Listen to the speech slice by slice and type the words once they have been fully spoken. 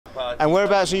And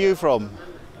whereabouts are you from?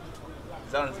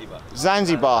 Zanzibar.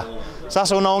 Zanzibar.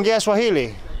 Sasa unaongea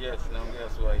Swahili? Yes, naongea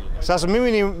Swahili. Sasa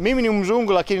mimi ni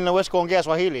mzungu lakini naweza kuongea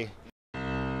Swahili.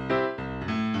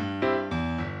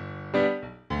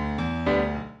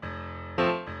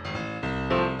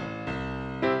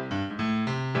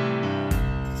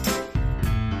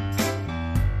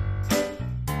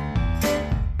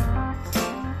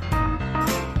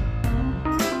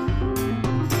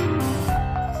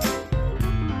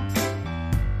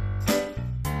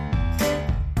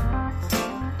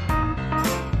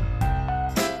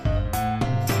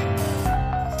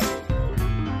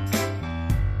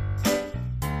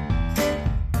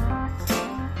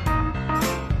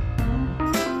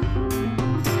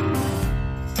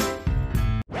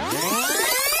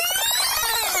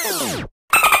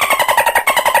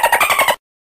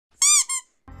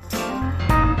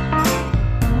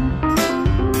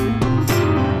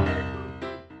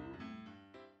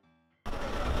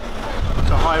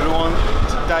 Hi everyone,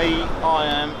 today I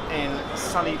am in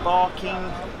sunny Barking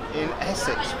in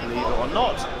Essex, believe it or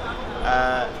not.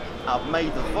 I've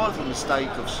made the vital mistake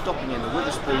of stopping in the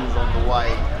Wetherspoons on the way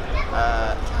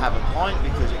to have a pint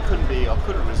because I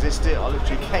couldn't resist it. I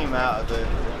literally came out of the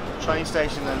train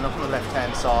station and on the left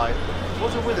hand side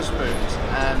was a Wetherspoons,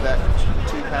 and at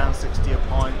 £2.60 a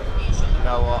pint, you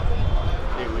know what,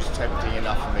 it was tempting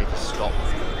enough for me to stop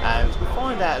and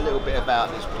find out a little bit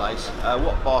about this place,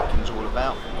 what Barking's all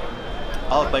about.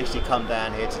 I've basically come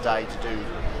down here today to do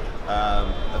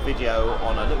a video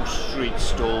on a little street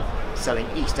stall selling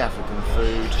East African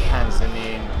food,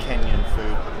 Tanzanian Kenyan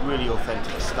food, really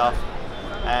authentic stuff,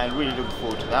 and really looking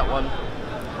forward to that one.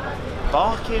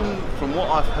 Barking, from what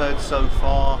I've heard so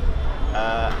far,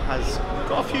 has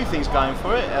got a few things going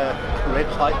for it.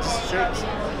 Red light district,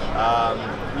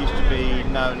 used to be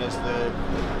known as the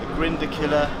Grinder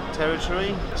Killer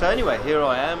territory. So anyway, here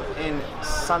I am in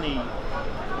sunny,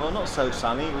 well not so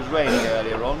sunny, it was raining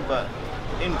earlier on, but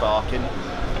in Barking,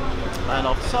 and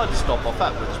I've decided to stop off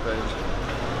at Wetherspoons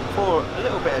for a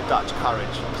little bit of Dutch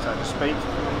courage, so to speak,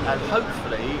 and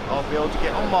hopefully I'll be able to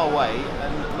get on my way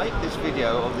and make this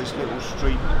video of this little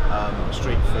street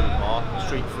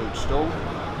food stall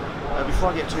before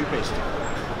I get too pissed.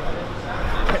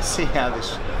 Let's see how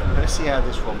this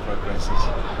one progresses.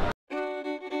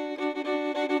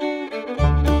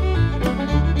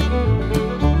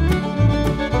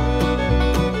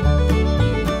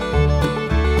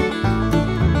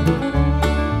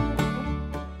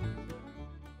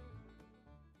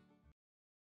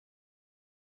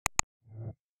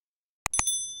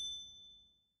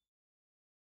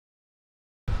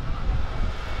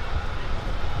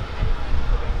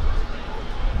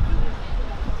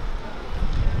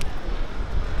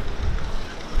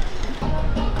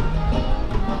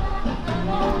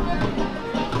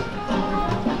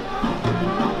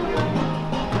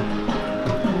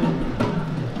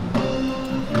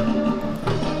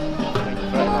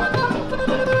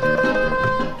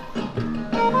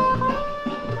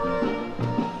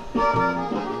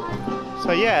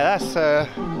 So yeah, that's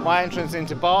my entrance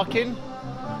into Barking.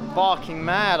 Barking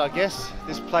mad, I guess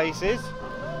this place is,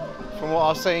 from what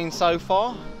I've seen so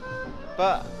far.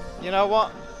 But you know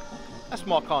what? That's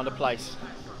my kind of place.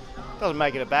 Doesn't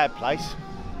make it a bad place.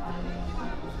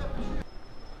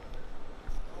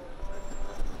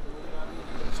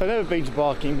 So I've never been to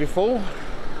Barking before.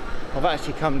 I've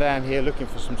actually come down here looking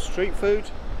for some street food,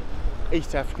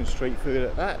 East African street food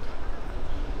at that.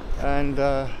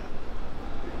 And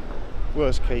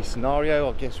worst case scenario,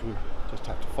 I guess we'll just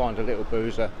have to find a little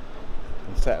boozer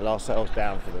and settle ourselves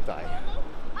down for the day.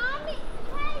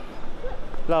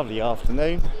 Lovely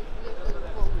afternoon.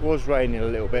 It was raining a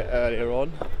little bit earlier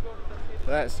on,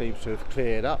 but that seems to have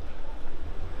cleared up.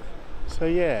 So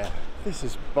yeah, this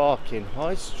is Barking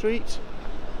High Street.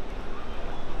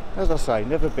 As I say,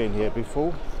 never been here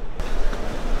before.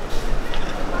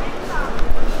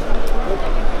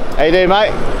 How you doing,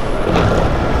 mate?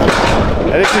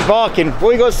 This is Barking.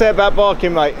 What you got to say about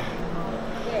Barking, mate?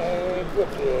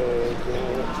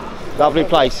 Lovely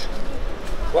place.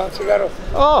 One cigarro.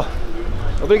 Oh,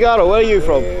 obrigado. Where are you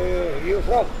from? You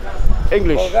from?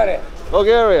 English. Bulgaria.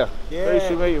 Bulgaria. Yeah. Nice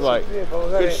to meet you, mate.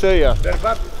 Bulgaria. Good to see you. Very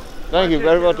bad. Thank you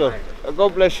very much.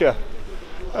 God bless you.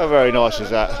 How very nice is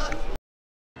that?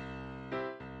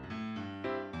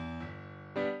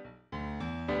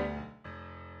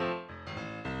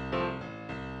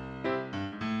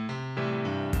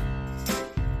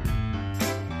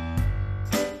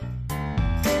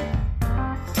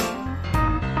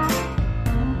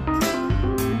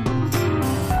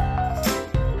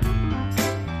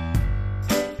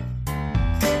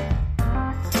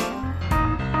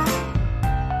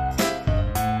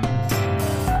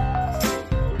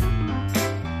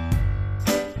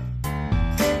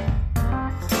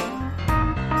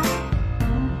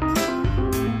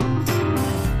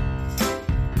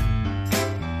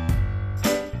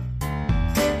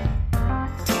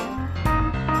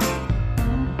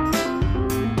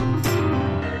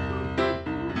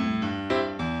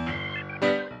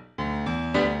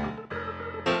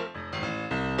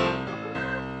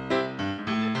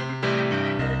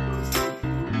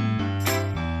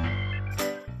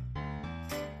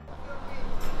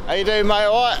 How you doing, mate?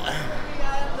 All right?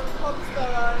 Yeah, I'm the pop star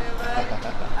around here, man.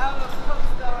 I'm a pop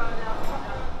star around here.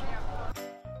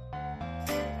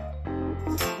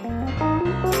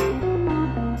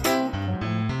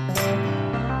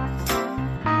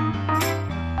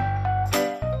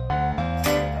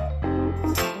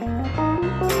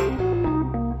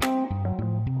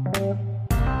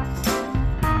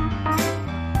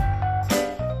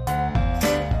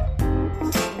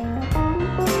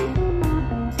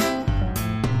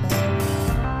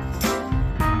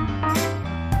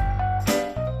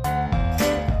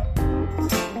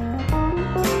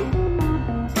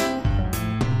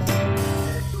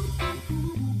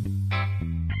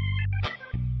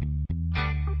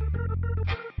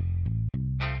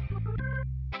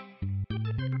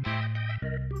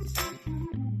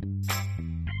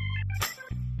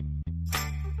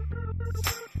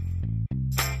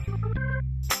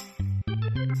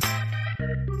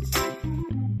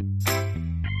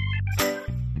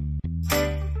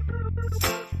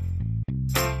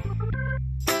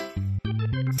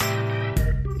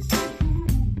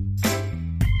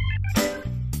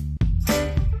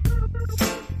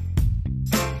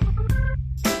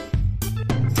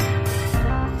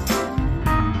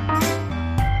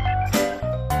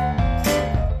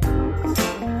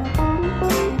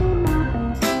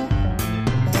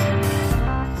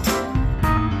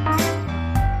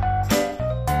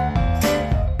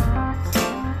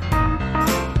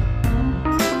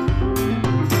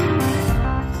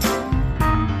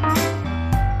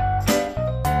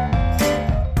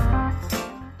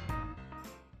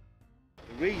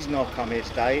 The reason I've come here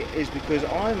today is because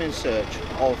I'm in search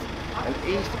of an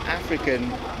East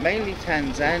African, mainly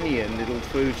Tanzanian little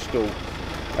food stall,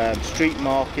 street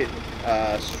market,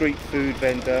 street food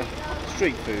vendor,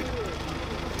 street food.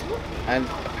 And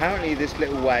apparently this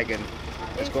little wagon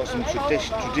has got some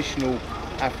traditional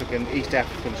East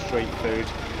African street food.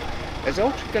 It's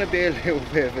also going to be a little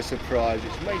bit of a surprise,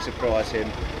 which may surprise him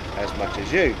as much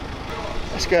as you.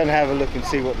 Let's go and have a look and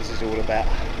see what this is all about.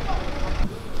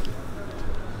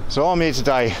 So I'm here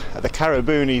today at the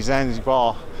Karibuni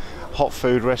Zanzibar Hot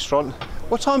Food Restaurant.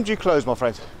 What time do you close, my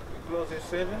friend? We close at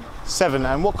 7. 7.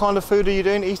 And what kind of food are you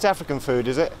doing? East African food,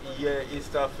 is it? Yeah,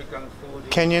 East African food.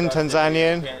 Kenyan,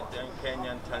 Tanzanian?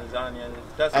 Kenyan, Tanzanian.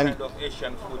 That's And kind of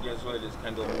Asian food as well. It's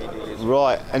kind of Middle East.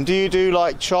 right. And do you do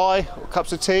like chai, or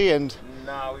cups of tea, and?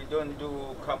 No, we don't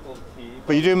do cup of tea.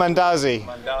 But you do Mandazi.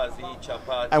 Mandazi,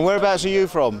 chapatti. And whereabouts are you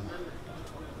from?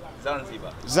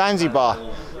 Zanzibar. Zanzibar.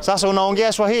 Sasa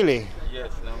unaongea Swahili?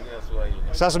 Yes, naongea Swahili.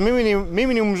 Sasa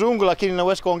mimi ni mzungu lakini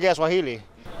naweza kuongea Swahili.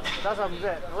 Sasa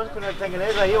mzee, naweza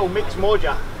kutengeneza hiyo mix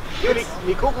moja. Hiyo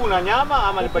ni kuku na nyama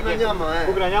ama ni pekee?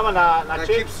 Kuku na nyama na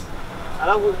chips.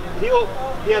 Alafu hiyo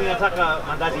pia ninataka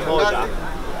mandazi moja.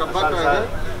 Sasa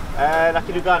na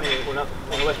kitu gani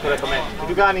unaweza kurecommend?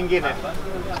 Kitu gani ingine?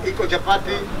 Iko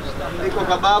chapati, iko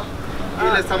kebab,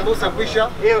 ile sambusa kwisha.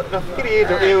 Hiyo nafikiri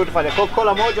hiyo tufanye.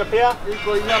 Coca-Cola moja pia.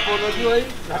 Iko hapo, unajua hii?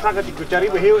 Nataka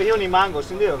tukujaribu hiyo ni mango,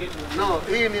 si ndio? No,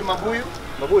 hii ni mabuyu.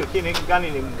 Mabuyu, kini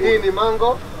gani ni mabuyu? Hii ni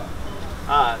mango.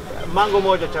 Mango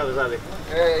moja tafadhali.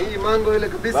 Hii mango ile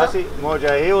kabisa. Basi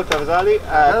moja hiyo tafadhali.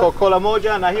 Coca-Cola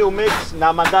moja na hiyo mix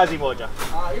na mandazi moja.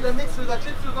 Ile mix with the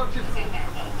chips, without chips.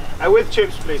 With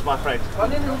chips please my friend. Kwa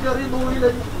nini hujaribu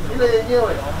ile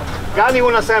yenyewe? Gani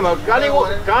unasema?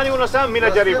 Gani unasema mimi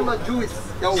najaribu? Nasema juice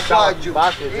ya ukwaju.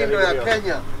 Hii ndio ya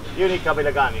Kenya. Hiyo ni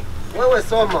kabila gani? Wewe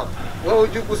soma. Wewe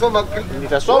hujui kusoma.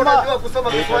 Nitasoma. Unajua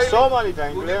kusoma Kiswahili. Nitasoma,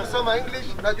 nitaendelea. Hujui kusoma English,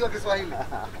 unajua Kiswahili.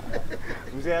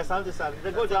 Mzee, asante sana.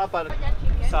 Nitakuja hapa.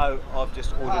 So I've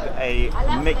just ordered a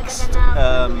mixed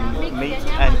meat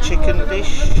and chicken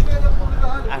dish,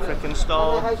 African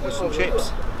style, with some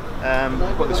chips.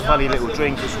 I've got this funny little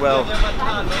drink as well.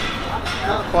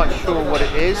 Not quite sure what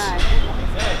it is.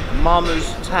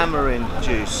 Mama's tamarind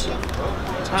juice.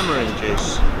 Tamarind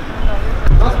juice.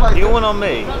 You want on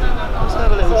me? Let's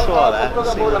have a little try that and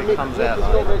see what it comes out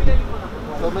like.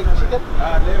 So make chicken?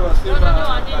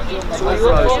 It's all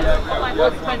frozen.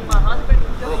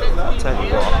 I'll tell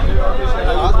you what.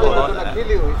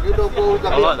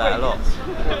 I like that a lot.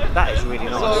 That is really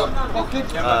nice. What do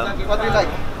you like?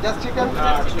 Just chicken?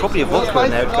 Probably a vodka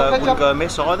in there wouldn't go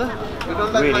amiss either.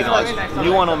 Really nice.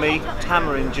 New one on me,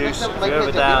 tamarind juice. If you're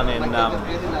ever down in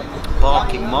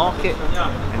Barking Market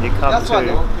and you come to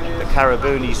the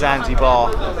Karibuni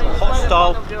Zanzibar Hot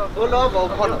Style,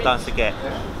 don't forget,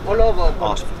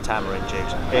 ask for tamarind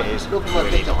juice. It is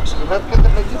really nice.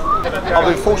 I've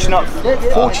been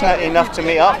fortunate enough to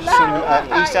meet up some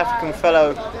East African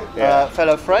fellow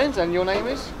fellow friends, and your name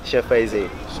is? Chef Easy.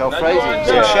 Chef Frazy.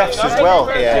 So chefs as well.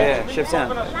 Yeah, Chef Sam.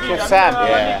 Chef Sam.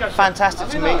 Yeah. Fantastic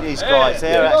to meet these guys.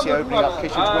 They're actually opening up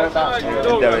kitchens. Whereabouts?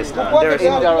 In Dar es Salaam.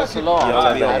 In Dar es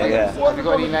Salaam. Yeah. Have you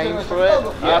got any names for it?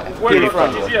 Piri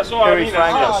Frango. Piri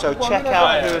Frango. So check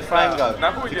out Piri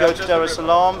Frango. If you go to Dar es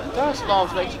Salaam next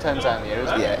to Tanzania,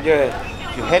 isn't it? Yeah.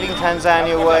 If you're heading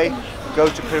Tanzania way, go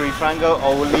to Piri Frango. I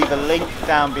will leave a link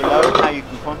down below how you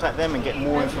can contact them and get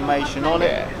more information on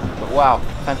it. But wow,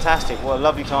 fantastic. What a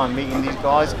lovely time meeting these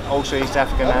guys. Also East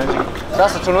African Swahili.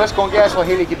 Sasa tunaweza kuongea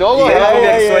Swahili kidogo? Yeah.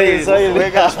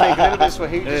 We're going to speak a little bit of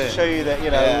Swahili just to show you that,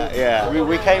 you know,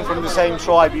 we came from the same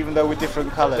tribe even though we're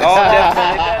different colours. Oh,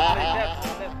 definitely.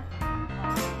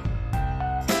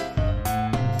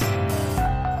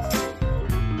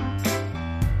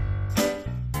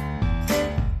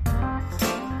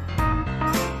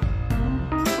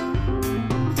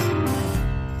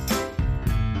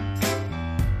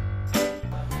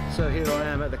 So here I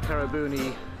am at the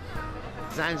Karibuni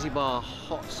Zanzibar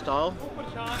Hot Style.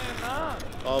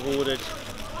 I've ordered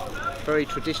very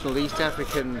traditional East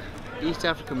African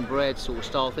bread sort of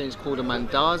style thing. It's called a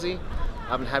Mandazi. I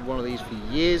haven't had one of these for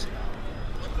years.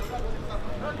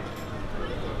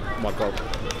 Oh my god.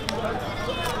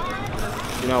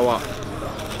 You know what?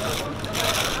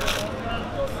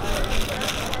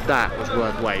 That was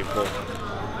worth waiting for.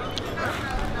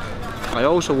 I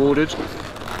also ordered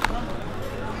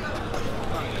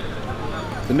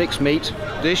the mixed meat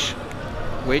dish,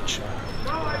 which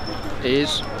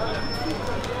is a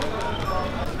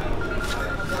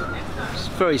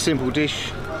very simple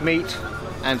dish, meat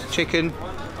and chicken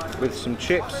with some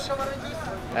chips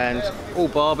and all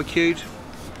barbecued.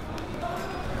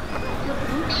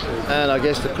 And I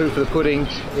guess the proof of the pudding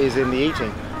is in the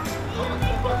eating.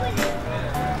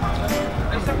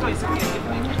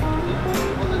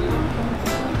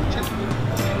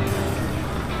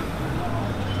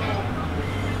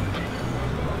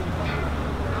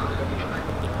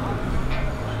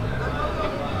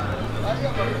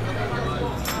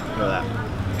 Look at that.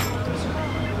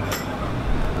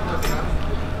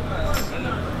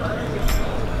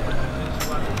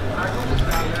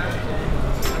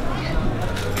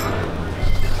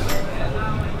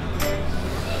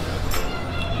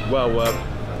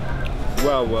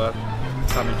 Well worth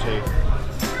coming to.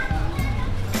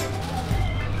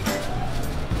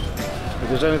 If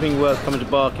there's anything worth coming to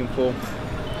Barking for,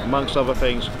 amongst other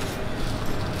things,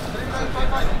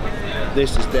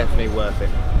 this is definitely worth it.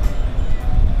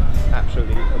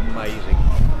 Absolutely amazing.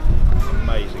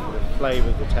 Amazing. The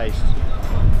flavour, the taste.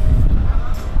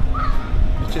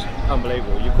 It's just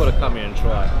unbelievable. You've got to come here and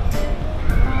try it.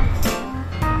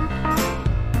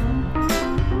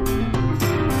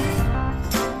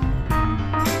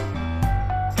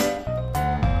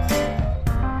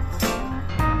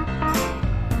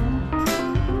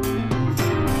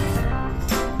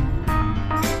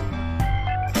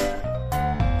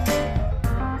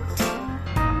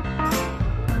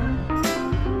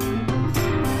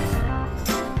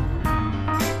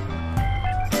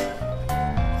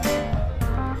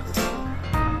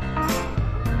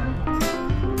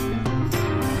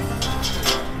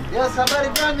 Yes, habari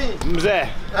gani? Mzee,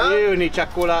 hiyo ni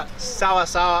chakula sawa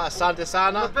sawa, asante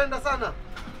sana. Napenda sana.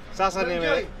 Sasa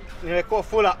nimekuwa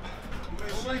full up.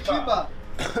 Umeshiba?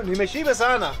 Nimeshiba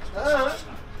sana.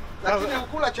 Lakini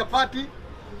ukula chapati.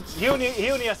 Hiyo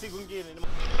ni ya siku nyingine.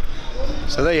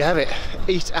 So there you have it.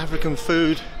 East African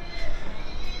food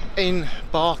in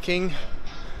Barking.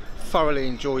 Thoroughly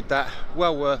enjoyed that.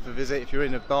 Well worth a visit if you're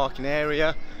in the Barking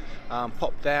area.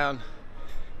 Pop down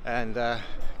and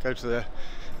go to the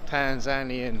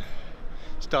Tanzanian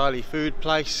Swahili food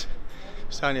place.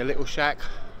 It's only a little shack,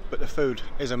 but the food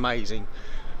is amazing.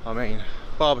 I mean,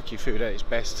 barbecue food at its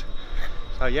best.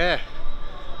 So yeah,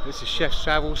 this is Chef's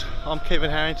Travels. I'm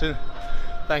Kevin Harrington.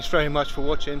 Thanks very much for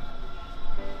watching.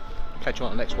 Catch you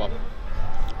on the next one.